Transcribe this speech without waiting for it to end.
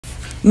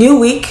New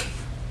week,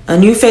 a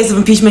new phase of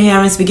impeachment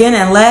hearings begin,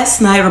 and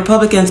last night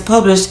Republicans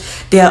published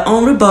their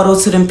own rebuttal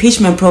to the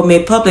impeachment probe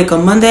made public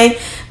on Monday,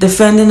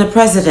 defending the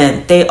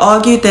president. They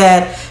argued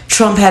that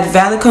Trump had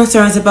valid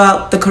concerns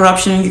about the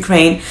corruption in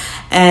Ukraine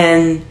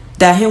and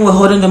that him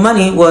withholding the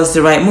money was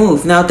the right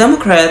move. Now,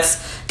 Democrats,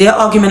 their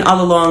argument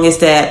all along is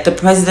that the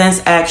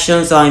president's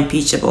actions are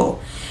impeachable.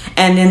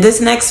 And in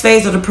this next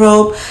phase of the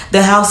probe,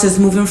 the House is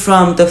moving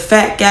from the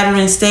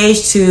fact-gathering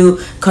stage to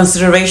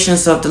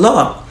considerations of the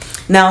law.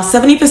 Now,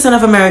 70%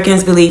 of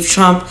Americans believe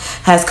Trump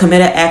has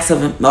committed acts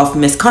of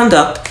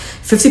misconduct.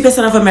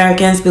 50% of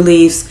Americans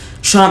believe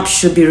Trump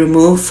should be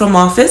removed from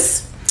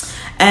office.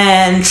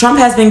 And Trump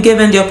has been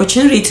given the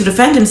opportunity to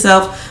defend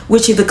himself,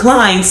 which he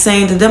declined,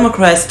 saying the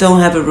Democrats don't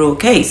have a real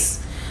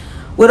case.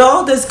 With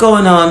all this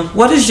going on,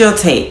 what is your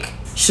take?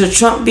 Should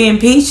Trump be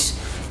impeached?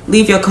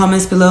 Leave your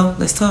comments below.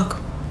 Let's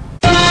talk.